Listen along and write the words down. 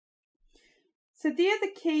So they're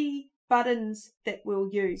the key buttons that we'll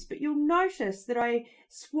use, but you'll notice that I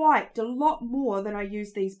swiped a lot more than I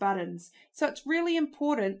use these buttons. So it's really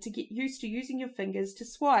important to get used to using your fingers to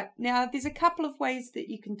swipe. Now there's a couple of ways that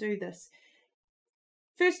you can do this.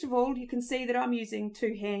 First of all, you can see that I'm using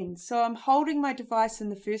two hands. So I'm holding my device in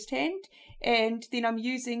the first hand and then I'm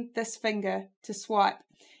using this finger to swipe.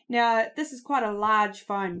 Now this is quite a large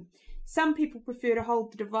phone. Some people prefer to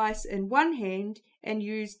hold the device in one hand and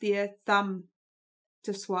use their thumb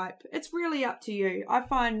to swipe. It's really up to you. I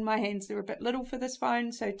find my hands are a bit little for this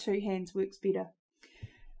phone, so two hands works better.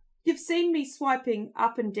 You've seen me swiping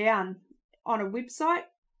up and down on a website.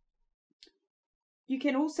 You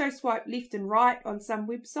can also swipe left and right on some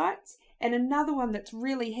websites. And another one that's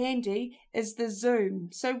really handy is the zoom.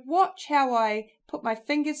 So watch how I put my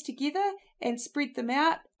fingers together and spread them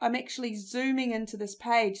out. I'm actually zooming into this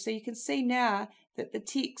page. So you can see now that the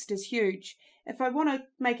text is huge. If I want to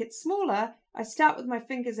make it smaller, I start with my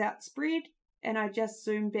fingers outspread and I just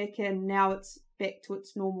zoom back in. Now it's back to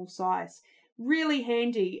its normal size. Really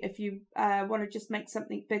handy if you want to just make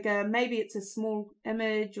something bigger. Maybe it's a small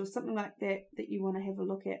image or something like that that you want to have a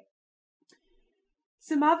look at.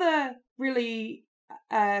 Some other really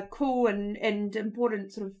cool and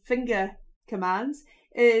important sort of finger commands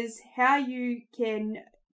is how you can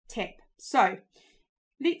tap. So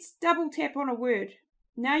let's double tap on a word.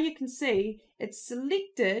 Now you can see it's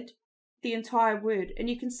selected the entire word, and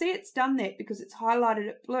you can see it's done that because it's highlighted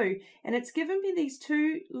it blue and it's given me these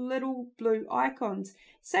two little blue icons.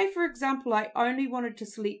 Say for example I only wanted to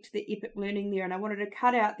select the Epic Learning there and I wanted to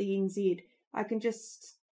cut out the NZ. I can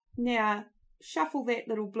just now shuffle that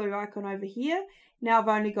little blue icon over here. Now I've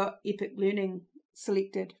only got Epic Learning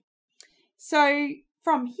selected. So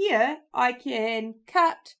from here I can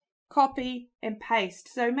cut, copy and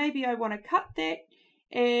paste. So maybe I want to cut that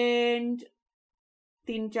and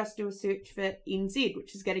then just do a search for NZ,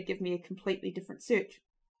 which is going to give me a completely different search.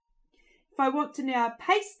 If I want to now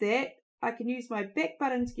paste that, I can use my back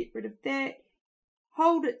button to get rid of that,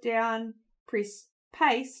 hold it down, press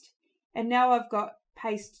paste, and now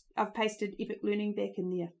I've pasted Epic Learning back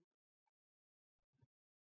in there.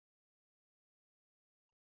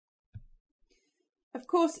 Of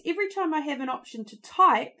course, every time I have an option to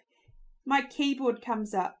type, my keyboard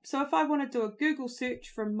comes up. So if I want to do a Google search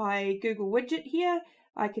from my Google widget here,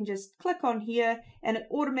 I can just click on here and it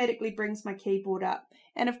automatically brings my keyboard up.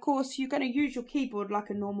 And of course, you're going to use your keyboard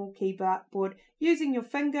like a normal keyboard, using your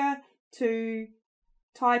finger to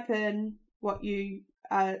type in what you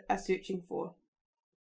are searching for.